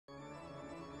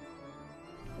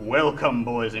Welcome,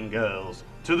 boys and girls,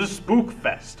 to the Spook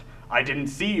Fest. I didn't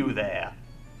see you there.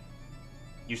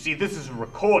 You see, this is a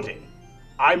recording.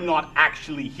 I'm not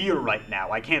actually here right now.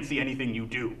 I can't see anything you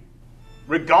do.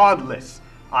 Regardless,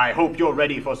 I hope you're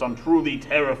ready for some truly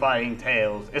terrifying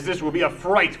tales, as this will be a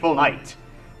frightful night.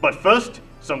 But first,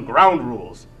 some ground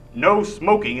rules. No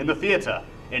smoking in the theater,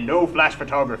 and no flash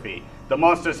photography. The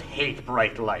monsters hate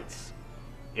bright lights.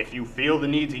 If you feel the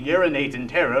need to urinate in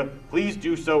terror, please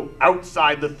do so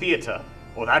outside the theater,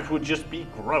 or that would just be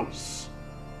gross.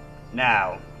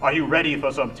 Now, are you ready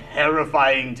for some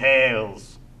terrifying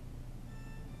tales?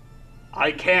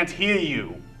 I can't hear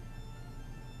you.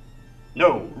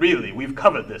 No, really, we've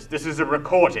covered this. This is a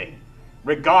recording.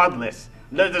 Regardless,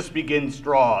 let us begin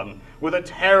strong with a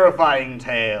terrifying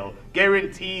tale,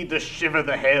 guaranteed to shiver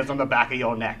the hairs on the back of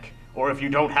your neck. Or if you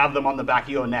don't have them on the back of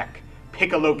your neck,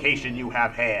 pick a location you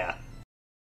have hair.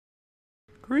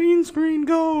 Green screen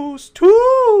ghost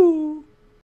 2!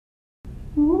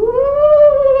 Ooh,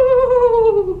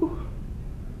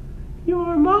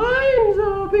 your minds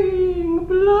are being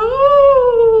blown.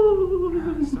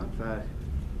 Stop that.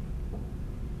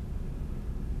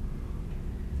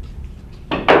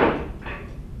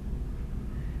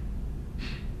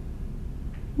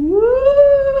 Woo!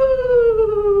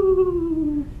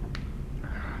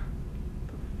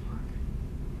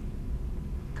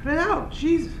 Cut it out,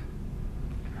 jeez.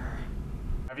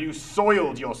 Have you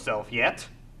soiled yourself yet?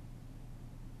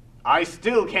 I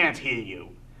still can't hear you.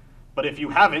 But if you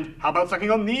haven't, how about sucking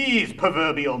on these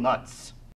proverbial nuts?